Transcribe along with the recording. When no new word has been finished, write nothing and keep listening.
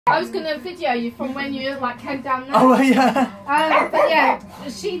I was going to video you from when you like came down there. Oh yeah. But yeah,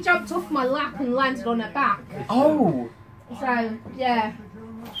 she jumped off my lap and landed on her back. Oh. So yeah.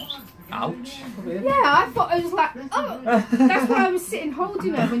 Ouch. Yeah, I thought it was like, oh, that's why I was sitting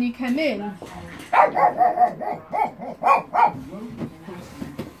holding her when you came in.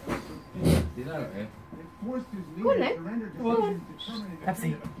 Go on then. Go on.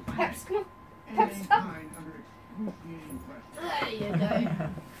 Pepsi. Peps, come on. Peps, up. There you go.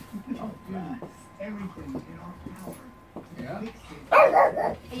 Yeah.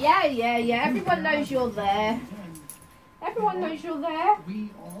 Everyone knows you're there. Everyone knows you're there.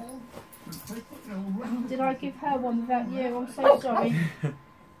 Did I give her one without you? I'm so sorry.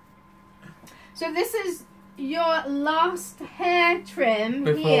 So this is your last hair trim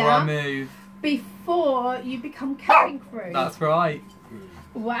Before I move. Before you become cabin crew. That's right.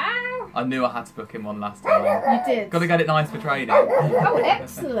 Wow. I knew I had to book in one last time. You did. Got to get it nice for training. Oh,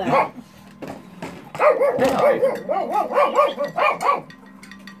 excellent.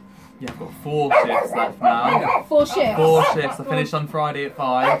 Yeah, I've got 4 shifts left now. 4 shifts? 4 shifts. I finished on Friday at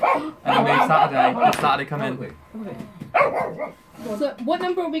 5. And I move Saturday. Did Saturday come in? So what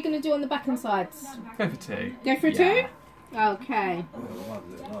number are we going to do on the back and sides? Go for 2. Go for 2? Okay.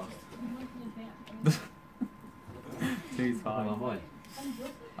 2's fine.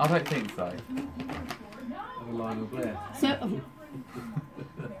 I don't think so. So,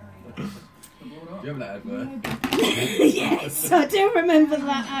 Do you remember that advert? yes, I do remember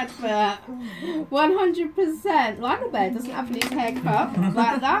that advert. 100%. Lionel Bear doesn't have his hair cut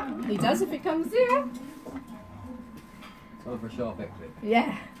like that. He does if it comes here. Time for a sharp exit.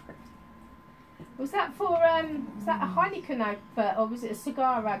 Yeah. Was that for was that a Heineken advert or was it a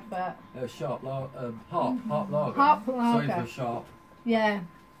cigar advert? Sharp lager. Harp lager. Harp lager. Sorry for sharp. Yeah.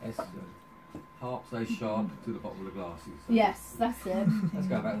 Harp says sharp to the bottom of the glasses. So Yes, that's it. let's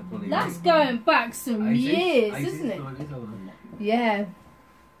go back to the That's going back some years, isn't it? 90s, Yeah.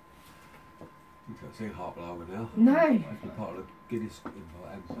 You can't see harp lager now. No. That's been part of the Guinness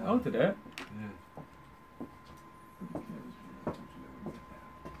invite. Oh, did it? Yeah.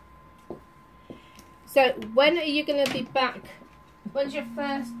 So when are you going to be back? When's your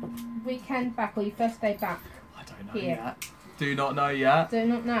first weekend back or your first day back? I don't know Here. yet. Do not know yet. Do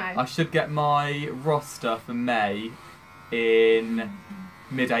not know. I should get my roster for May in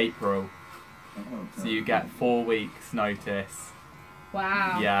mid-April. So you get 4 weeks notice.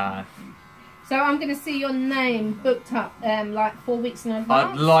 Wow. Yeah. So I'm going to see your name booked up like 4 weeks in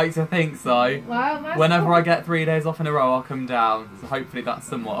advance? I'd like to think so. Well, that's Whenever cool. I get 3 days off in a row, I'll come down. So hopefully that's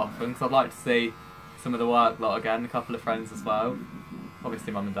somewhat often, because I'd like to see some of the work lot again, a couple of friends as well.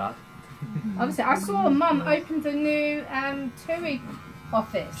 Obviously Mum and Dad. Obviously, I saw Mum opened a new TUI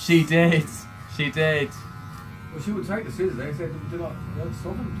office. She did. She did. Well, she would take the scissors. They said, do not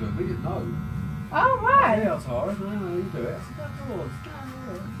stop them to it. We didn't know. Oh, right. Yeah, it's hard. No, you do it.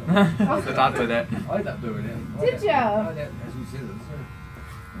 I said, So Dad did it. I ended up doing it. Did you? I had some scissors,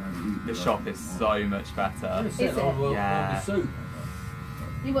 yeah. The shop is so much better. Is it? Yeah. The suit.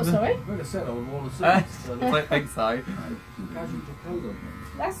 You what, sorry? We had a set on all the I suits. don't think so. Casual to code them.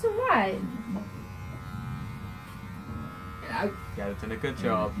 That's all right. Yeah, they've done a good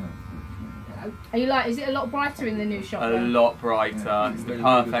job. Are you like, is it a lot brighter in the new shop? A then? lot brighter. It's the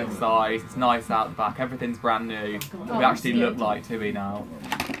perfect size. It's nice out the back. Everything's brand new. Oh, We actually that's look good. like TUI now.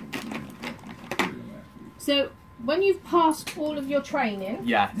 So, when you've passed all of your training,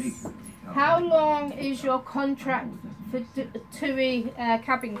 Yes. how long is your contract for TUI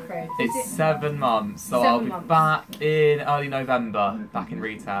cabin crew? Is It's it 7 months, so 7 I'll be months? back in early November, back in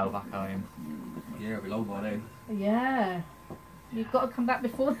retail, back home. Yeah, it'll be long by then. Yeah. You've got to come back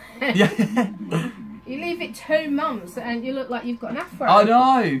before then. Yeah. You leave it 2 months and you look like you've got an afro. I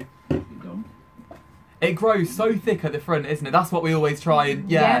know. It grows so thick at the front, isn't it? That's what we always try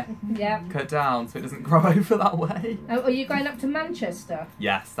and Yeah. cut down so it doesn't grow over that way. Oh, are you going up to Manchester?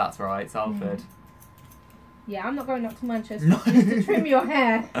 Yes, that's right, Salford. Yeah, I'm not going up to Manchester No. just to trim your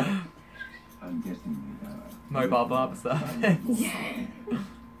hair. Mobile barber service.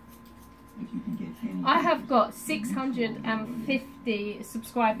 I have got 650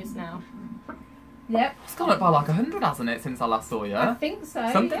 subscribers now. Yep. It's gone up by like 100, hasn't it, since I last saw you? I think so.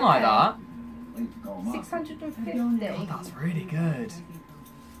 Something yeah. like that. 650. Oh, that's really good.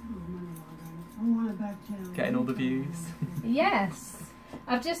 Getting all the views. Yes.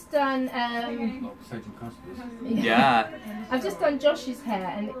 I've just done Potential customers. Yeah. I've just done Josh's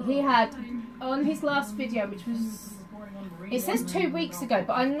hair, and he had on his last video, which was, it says 2 weeks ago,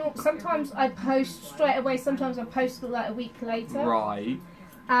 but I know sometimes I post straight away, sometimes I post like a week later. Right.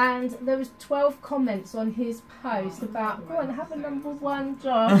 And there was 12 comments on his post about, go and have a #1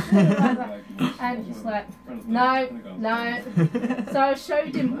 job. Like that. And just like, no. So I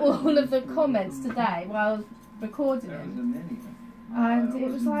showed him all of the comments today while I was recording him. And it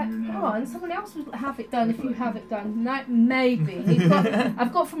was like, oh, and someone else would have it done if you have it done. No, maybe.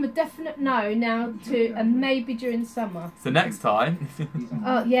 I've got from a definite no now to a maybe during summer. So next time.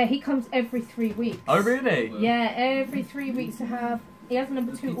 Oh yeah, he comes every 3 weeks. Oh really? Yeah, every 3 weeks to have. He has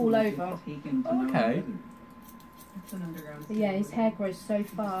 #2 all over. Oh, okay. But yeah, his hair grows so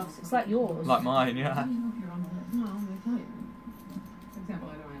fast. It's like yours. Like mine, yeah.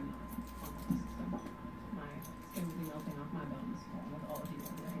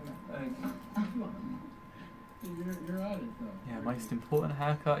 Yeah, most important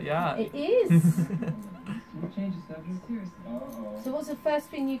haircut, yeah. It is. So what's the first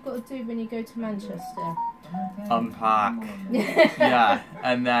thing you've got to do when you go to Manchester? Unpack. Yeah,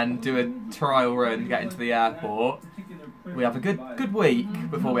 and then do a trial run, get into the airport. We have a good week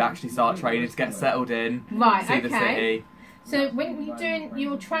before we actually start training to get settled in, Right, see the city. So when you're doing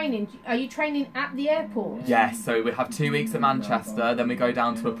your training, are you training at the airport? Yes, so we have 2 weeks at Manchester, then we go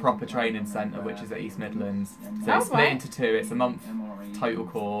down to a proper training centre, which is at East Midlands. So it's split into 2, it's a month total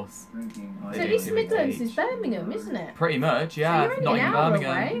course. So East Midlands is Birmingham, isn't it? Pretty much, yeah. So you're only Not in an hour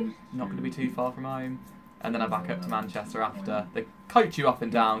Birmingham. away. Not going to be too far from home. And then I'm back up to Manchester after. They coach you up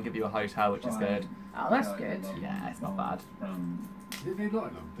and down, give you a hotel, which is good. Oh, that's good. Yeah, it's not bad. Did they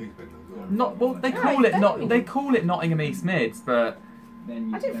like them? East Midlands, or? Not well. They call it Nottingham East Mids, but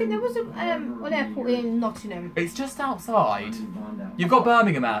I don't think there was an airport in Nottingham. it's just outside. You've got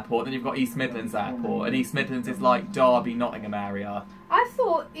Birmingham Airport, then you've got East Midlands Airport, and East Midlands is like Derby, Nottingham area. I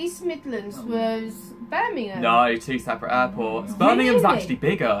thought East Midlands was Birmingham. No, 2 separate airports. Birmingham's Really? actually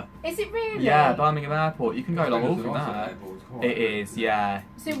bigger. Is it really? Yeah, Birmingham Airport. You can go along all Because from the Oxford there. airport's quite- It is, yeah.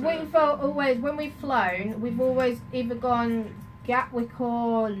 So when we've flown, we've always either gone Gatwick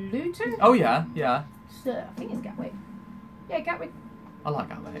or Luton. Oh yeah, yeah. So, I think it's Gatwick. Yeah, Gatwick. I like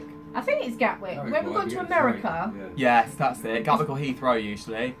Gatwick. I think it's Gatwick. Gatwick, When we've well, gone you to get the train, America. yeah. Yes, that's it. Gatwick or Heathrow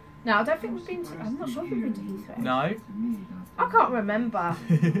usually. No, I don't think we've been to. I'm not sure if we've been to Heathrow. No. I can't remember.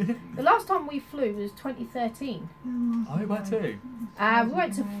 The last time we flew was 2013. Oh, where to? We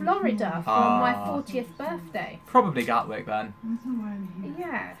went to Florida for my 40th birthday. Probably Gatwick then.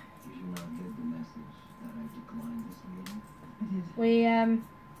 Yeah. We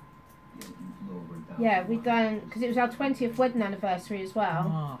we done because it was our 20th wedding anniversary as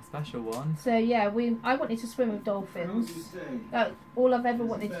well. Ah, special one. So yeah, I wanted to swim with dolphins. All I've ever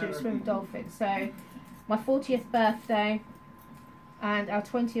wanted to do is swim with dolphins. So my 40th birthday and our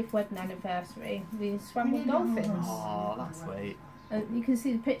 20th wedding anniversary, we swam with dolphins. Oh, that's sweet. And you can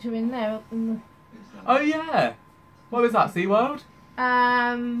see the picture in there. Oh yeah. What was that? SeaWorld?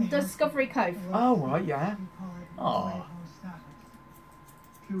 Discovery Cove. Oh right, yeah. Oh.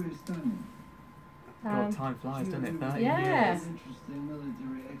 God, time flies, doesn't it? 30 yeah. years.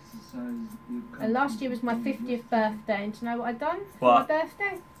 And last year was my 50th birthday, and do you know what I'd done for What? my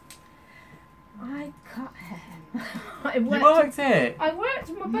birthday? I cut hair. You worked it I worked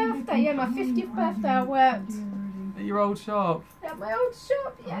on my birthday, yeah, my 50th birthday I worked at your old shop. at my old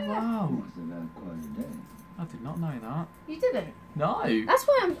shop, Oh, yeah. wow. I did not know that. You didn't? No. That's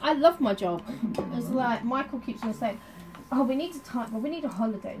why I love my job. It's like, Michael keeps on saying, oh, we need a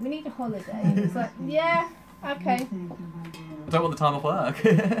holiday, we need a holiday. And it's like, yeah, okay. I don't want the time off work.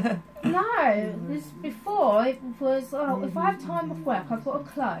 No, this before it was, oh, if I have time off work, I've got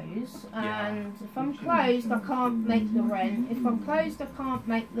to close, and if I'm closed, I can't make the rent. If I'm closed, I can't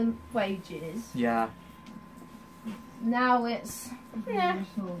make the wages. Yeah. Now it's, yeah.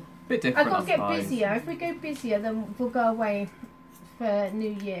 Bit different, I've got to get suppose. busier. If we go busier, then we'll go away for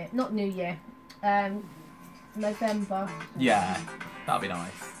New Year. Not New Year, November. Yeah, that'd be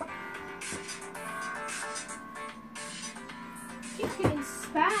nice. Keep getting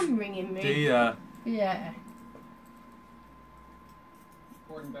spam ringing me. Do ya? Yeah.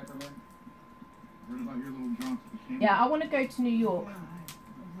 Yeah, I want to go to New York.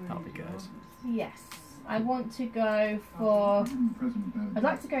 That'll be good. Yes. I want to go for... I'd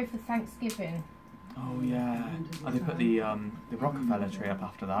like to go for Thanksgiving. Oh yeah. Oh, they put the Rockefeller tree up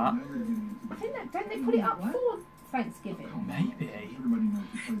after that. I think that... Don't they put it up for Thanksgiving? Maybe.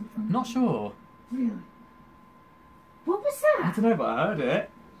 Not sure. What was I that? don't know, but I heard it.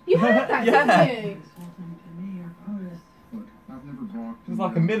 You heard that, Yeah. didn't you? It was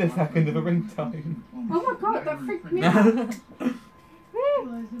like a millisecond of a ringtone. Oh my god, that freaked me out.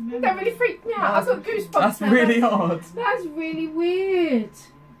 That really freaked me out. I've got goosebumps That's now. really odd. That's really weird.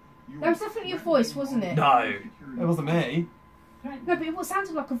 That was definitely your voice, wasn't it? No, it wasn't me. No, but it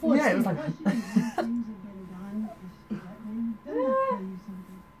sounded like a voice. Yeah, it was like.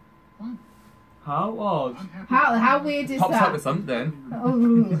 How odd. How weird is Pops that? up with something.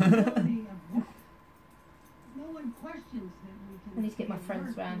 Oh. I need to get my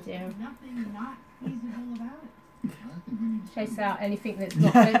friends around here. Chase out anything that's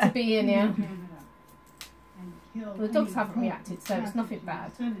not meant to be in here. Well, the dogs haven't reacted, so it's nothing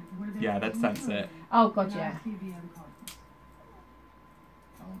bad. Yeah, they'd sense it. Oh god, yeah.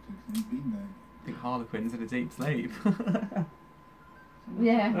 I think Harlequin's in a deep sleep.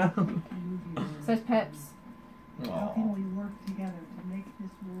 Yeah. So's Peps. How can we work together to make this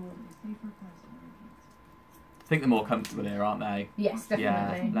world a safer place for our kids? I think they're more comfortable here, aren't they? Yes,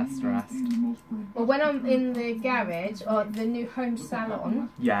 definitely. Yeah, less stressed. Well, when I'm in the garage or the new home salon,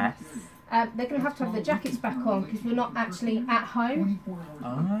 Yes. they're going to have the jackets back on because we're not actually at home.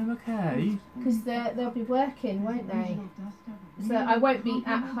 Oh, okay. Because they'll be working, won't they? So I won't be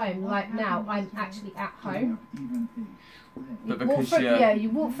at home like now. I'm actually at home. But You walk because through, you're... yeah, you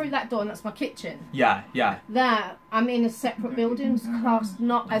walk through that door and that's my kitchen. Yeah, yeah. There, I'm in a separate building, it's classed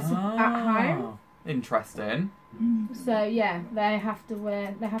not as at home. Interesting. So yeah, they have to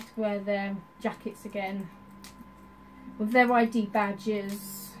wear their jackets again with their ID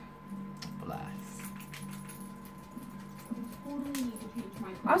badges. Bless.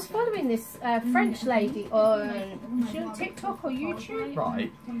 I was following this French lady on TikTok or YouTube,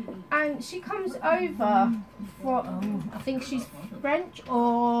 Right. and she comes over from, I think she's French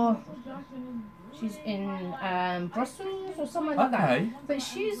or she's in Brussels or something like that. Okay. But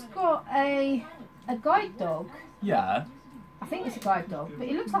she's got a guide dog. Yeah. I think it's a guide dog, but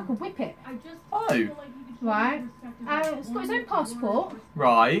it looks like a whippet. Oh. Right. It's got his own passport.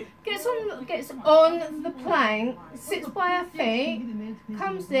 Right. Gets on the plane, sits by her feet,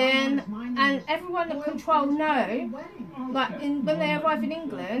 comes in, and everyone at control know, like when they arrive in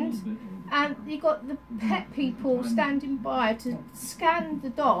England, and you got the pet people standing by to scan the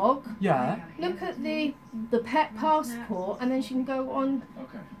dog, Yeah. look at the pet passport, and then she can go on.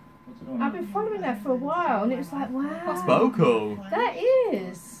 I've been following her for a while, and it was like, wow. That's vocal. That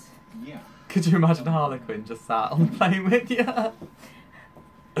is. Could you imagine Harlequin just sat on the plane with you?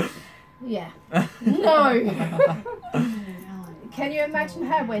 Yeah. No. Can you imagine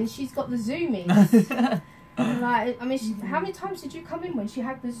her when she's got the zoomies? Like, I mean, how many times did you come in when she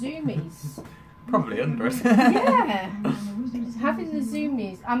had the zoomies? Probably 100. Yeah. Just having the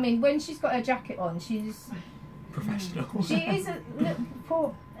zoomies. I mean, when she's got her jacket on, she's... Professional. She is a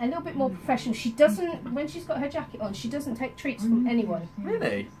little bit more professional. She doesn't, when she's got her jacket on, she doesn't take treats from anyone.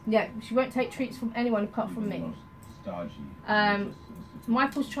 Really? Yeah, she won't take treats from anyone apart from me.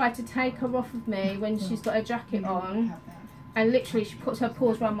 Michael's tried to take her off of me when she's got her jacket on, and literally she puts her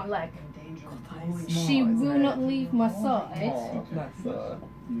paws around my leg. She will not leave my side.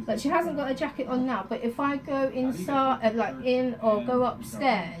 Like, she hasn't got a jacket on now, but if I go inside, like in or go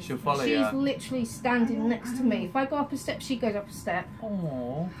upstairs, she'll follow she's you. literally standing next to me. If I go up a step, she goes up a step.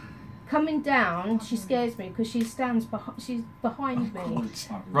 Aww. Coming down, she scares me because she stands she's behind me.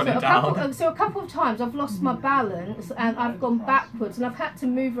 Running down. So a couple of times I've lost my balance and I've gone backwards and I've had to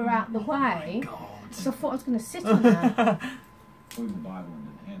move her out the way. God. So I thought I was going to sit on her.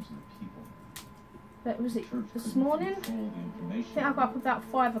 But was it this morning? I think I got up about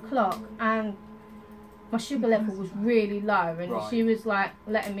 5 o'clock and my sugar level was really low, and Right. she was like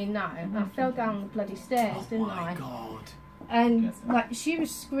letting me know. And I fell down the bloody stairs, didn't I? Oh my God. And like she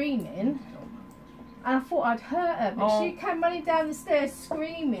was screaming, and I thought I'd hurt her, but she came running down the stairs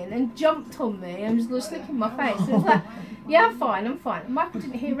screaming and jumped on me and was just licking my face. It was like, yeah, I'm fine, I'm fine. And Michael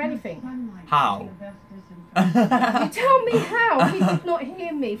didn't hear anything. How? You tell me how he did not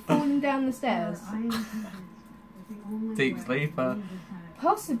hear me falling down the stairs. Deep sleeper.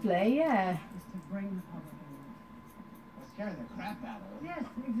 Possibly, yeah. Yes,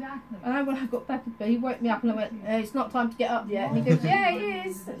 exactly. And then when I got back, he woke me up and I went, it's not time to get up yet. And he goes, yeah, it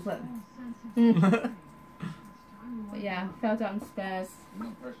is. It's like, But yeah, I fell down the stairs.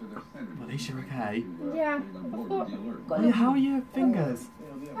 At least you're okay. Yeah, I've got a Oh, little... how are your fingers?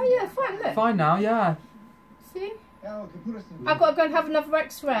 Oh yeah, fine, look. Fine now, yeah. See? I've got to go and have another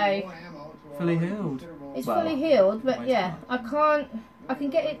x-ray. Fully healed. It's Well, fully healed, but yeah, I can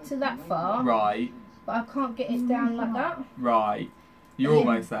get it to that far, Right, but I can't get it down like that. right. You're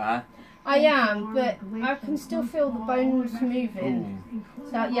almost there. I am, but I can still feel the bones moving. Ooh.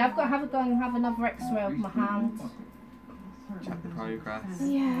 So yeah, I've got to go and have another x-ray of my hand. Check the progress.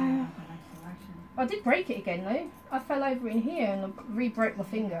 Yeah. I did break it again though. I fell over in here and I re-broke my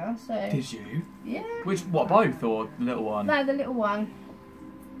finger, so... Did you? Yeah. Which, what, both or the little one? No, the little one.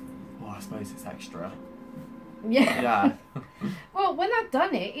 Well, I suppose it's extra. Yeah. Yeah. Well, when I'd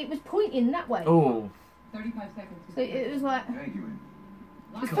done it, it was pointing that way. Oh. 35 seconds. So it was like, Thank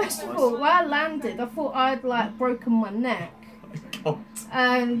you. first of all, when I landed, I thought I'd like broken my neck. God.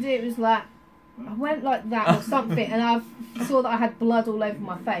 And it was like, I went like that or something, and I saw that I had blood all over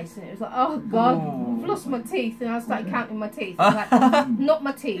my face, and it was like, oh God, I've lost my teeth, and I started counting my teeth. I was like, not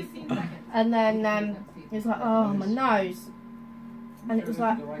my teeth. And then it was like, oh, my nose. And it was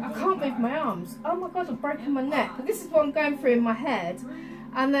like, I can't move my arms. Oh my God, I've broken my neck. But this is what I'm going through in my head.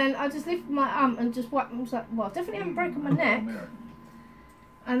 And then I just lifted my arm and just wiped. I was like, well, I definitely haven't broken my neck.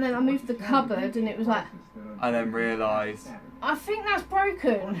 And then I moved the cupboard, and it was like, I then realised. I think that's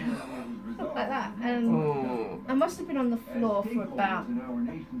broken. Like that. And Oh. I must have been on the floor for about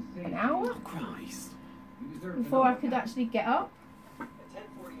an hour Christ. before I could actually get up.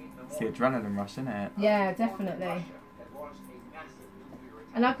 It's the adrenaline rush, isn't it? Yeah, definitely.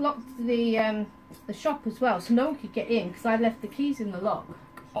 And I'd locked the shop as well, so no one could get in because I left the keys in the lock.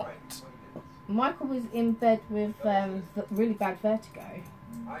 God. Michael was in bed with really bad vertigo,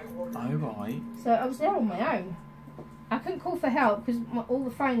 Oh, right. so I was there on my own. I couldn't call for help because all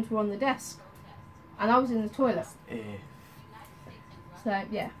the phones were on the desk, and I was in the toilet. Eh. So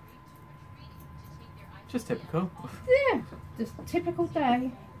yeah, Just typical. yeah, just a typical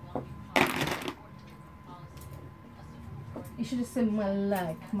day. You should have seen my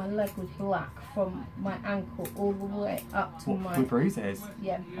leg. My leg was black from my ankle all the way up to my... With bruises?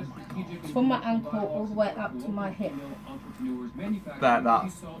 Yeah. Oh my God. From my ankle all the way up to my hip. That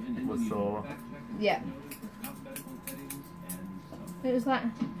was sore. Yeah. It was like,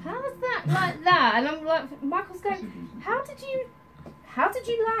 how is that like that? And I'm like, Michael's going, how did you land? How did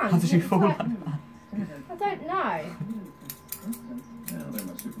you And it's fall like, like that? I don't know. They're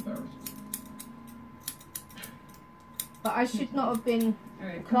my superpowers. But I should not have been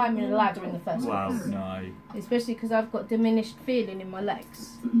climbing a ladder in the first Well, place. no. Especially because I've got diminished feeling in my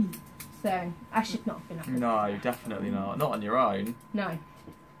legs. So I should not have been up there. No, definitely not. Not on your own. No.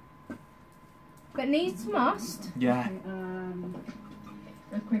 But needs must. Yeah.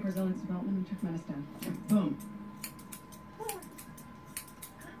 Earthquake resilience development in Turkmenistan. Boom.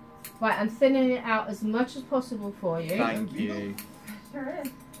 Right, I'm thinning it out as much as possible for you. Thank you. Sure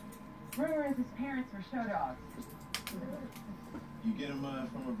is. Rumor is his parents were show dogs. You get him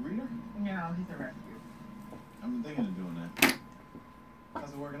from a breeder? No, he's a rescue. I've been thinking of doing that.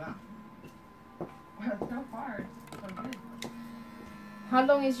 How's it working out? Well, so far, so good. How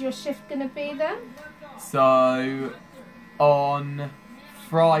long is your shift going to be then? So, on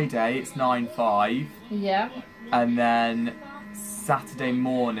Friday it's 9:05, Yeah. and then Saturday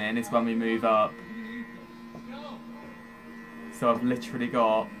morning is when we move up. So I've literally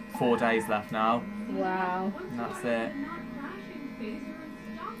got 4 days left now, Wow. and that's it.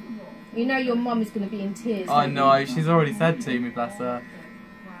 You know your mum is going to be in tears. I don't know, you? she's already said to me, bless her.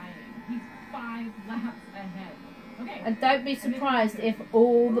 He's 5 laps ahead. Okay. And don't be surprised if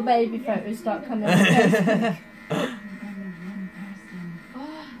all the baby photos start coming on Facebook.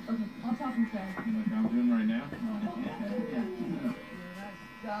 Okay, I'll talk and say. Like I'm doing right now?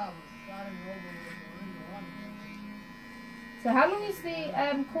 So how long is the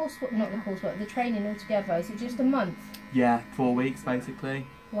coursework, not the coursework, the training altogether? Is it just a month? Yeah, 4 weeks basically.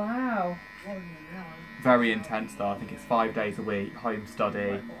 Wow. Very intense though, I think it's 5 days a week, home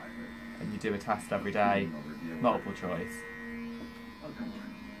study, and you do a test every day, multiple choice.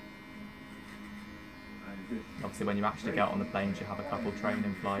 Obviously when you actually get on the planes you have a couple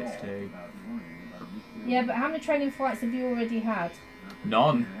training flights too. Yeah, but how many training flights have you already had?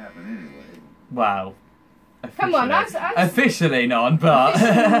 None. Well, Come on, officially. that's Officially none, but...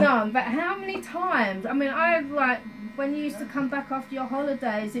 officially none. But how many times? I mean, I've like, when you used to come back after your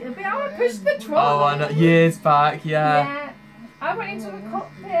holidays, it would be, oh, I pushed the trolley. Oh, I know. Years back, yeah. Yeah. I went into the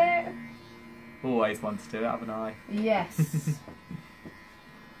cockpit. Always wanted to do it, haven't I? Yes.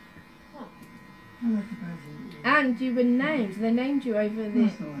 And you were named. They named you over the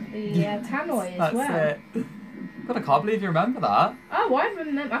tannoy as That's well. it. God, I can't believe you remember that. Oh, I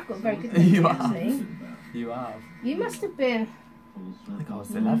remember. I've got very good memory, You actually. You have. You must have been. I think I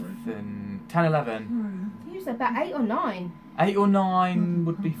was 11, 10, 11. You was about 8 or 9. 8 or 9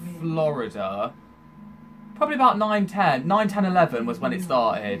 would be Florida. Probably about 9, 10. 9, 10, 11 was when it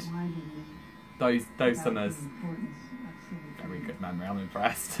started. Those summers. Very good memory, I'm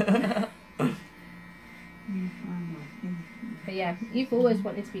impressed. But yeah, you've always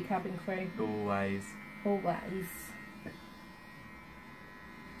wanted to be cabin crew. Always. Always.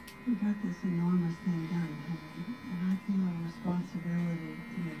 We got this enormous thing done, Henry, and I feel a responsibility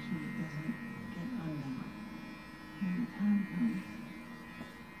to make sure it doesn't get undone. When the time comes.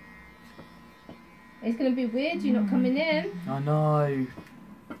 It's going to be weird, you're not coming in. I know.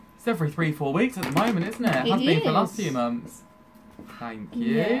 It's every 3-4 weeks at the moment, isn't it? It has been for the last few months. Thank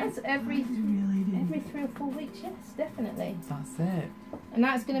you. Yes, every 3 or 4 weeks, yes, definitely. That's it. And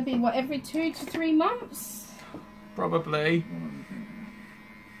that's going to be, what, every 2 to 3 months? Probably.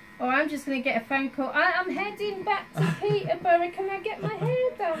 Or I'm just going to get a phone call. I'm heading back to Peterborough. Can I get my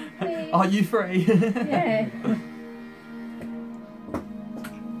hair done, please? Are you free? Yeah.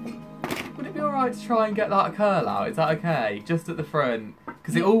 Would it be alright to try and get that curl out? Is that okay? Just at the front?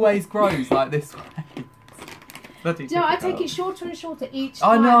 Because it always grows like this way. Bloody Do you know, I difficult. take it shorter and shorter each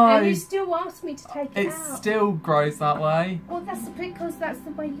I time. know. And you still ask me to take it It out. still grows that way. Well, that's because that's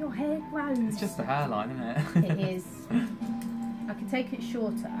the way your hair grows. It's just a hairline, isn't it? It is. I can take it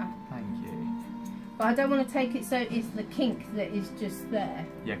shorter. Thank you. But I don't want to take it so it's the kink that is just there.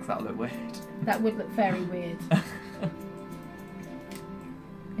 Yeah, because that'll look weird. That would look very weird.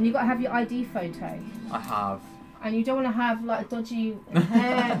 And you've got to have your ID photo. I have. And you don't want to have like a dodgy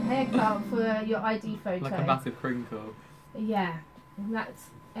haircut for your ID photo. Like a massive crinkle. Yeah. And that's,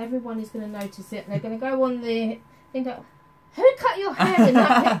 everyone is going to notice it. They're going to go on the thing, go, who cut your hair in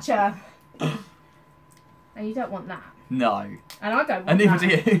that picture? And you don't want that. No. And I don't want And neither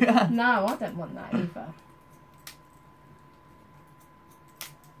that. do you. No, I don't want that either.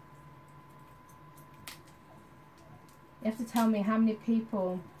 You have to tell me how many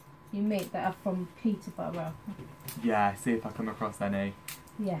people you meet that are from Peterborough. Yeah, see if I come across any.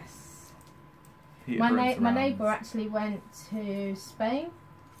 Yes. Peterborough's My around. neighbour actually went to Spain.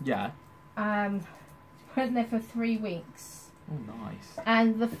 Yeah. Went there for 3 weeks. Oh, nice.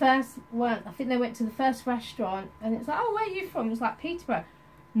 And the first one, I think they went to the first restaurant, and it's like, oh, where are you from? It's like Peterborough.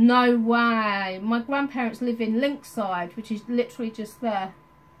 No way. My grandparents live in Linkside, which is literally just there.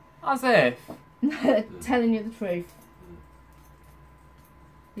 As if. Telling you the truth.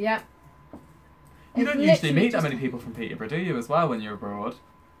 Yeah. You It's don't usually literally meet that just- many people from Peterborough, do you, as well, when you're abroad?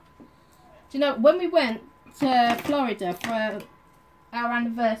 Do you know, when we went to Florida for our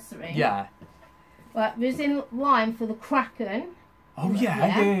anniversary, Yeah. like, we was in line for the Kraken, Oh,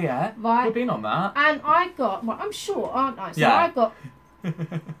 yeah. right? We've been on that. And I got, well, I'm short, aren't I? So Yeah. I got,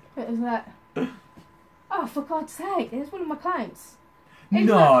 it was like, oh, for God's sake, it's one of my clients. He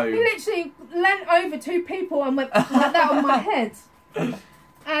No. he literally leant over 2 people and went like that on my head.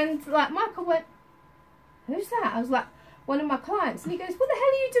 And like Michael went, who's that? I was like, one of my clients. And he goes, what the hell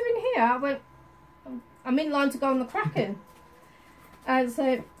are you doing here? I went, I'm in line to go on the Kraken. And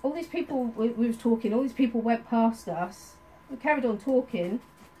so all these people, we was talking, all these people went past us. We carried on talking.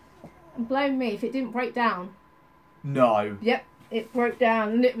 And blown me if it didn't break down. No. Yep, it broke down.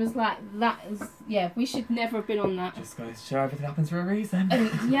 And it was like, that is, yeah, we should never have been on that. Just goes to show everything happens for a reason.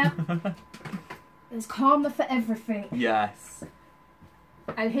 Yep. There's karma for everything. Yes.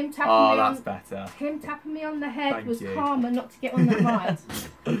 And him tapping Oh, me that's on better. him tapping me on the head Thank was you. karma not to get on that ride.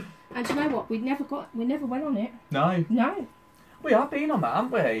 And do you know what? We never went on it. No. No. We have been on that,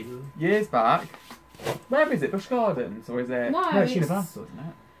 haven't we? Years back. Where is it? Busch Gardens? Or is it... No, it's it's- Universal, isn't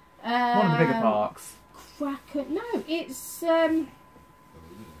it? One of the bigger parks. Kraken. No, it's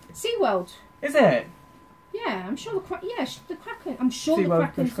SeaWorld. Is it? Yeah, I'm sure the Kraken. I'm sure SeaWorld, the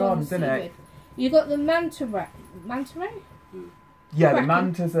Kraken's Busch Gardens, on isn't SeaWorld. it? You got the manta ray. Yeah, Kraken. the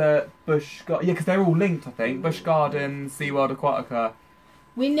Mantas are Busch Gardens. Yeah, because they're all linked, I think. Busch Gardens, SeaWorld Aquatica.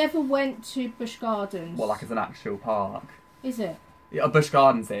 We never went to Busch Gardens. Well, like as an actual park. Is it? Yeah, Busch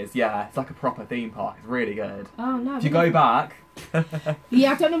Gardens is, yeah. It's like a proper theme park. It's really good. Oh no. If you go back...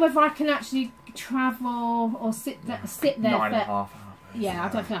 Yeah, I don't know whether I can actually travel or sit there. 9.5 hours. Yeah, I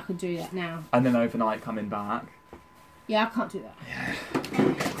don't think I could do that now. And then overnight coming back. Yeah, I can't do that.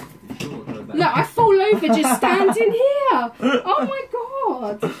 Sure, Look, I fall over just standing here. Oh my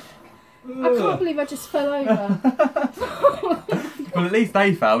God. I can't believe I just fell over. Well, at least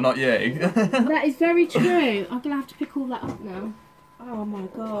they fell, not you. That is very true. I'm going to have to pick all that up now. Oh my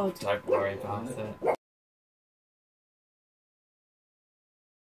God. Don't worry about it.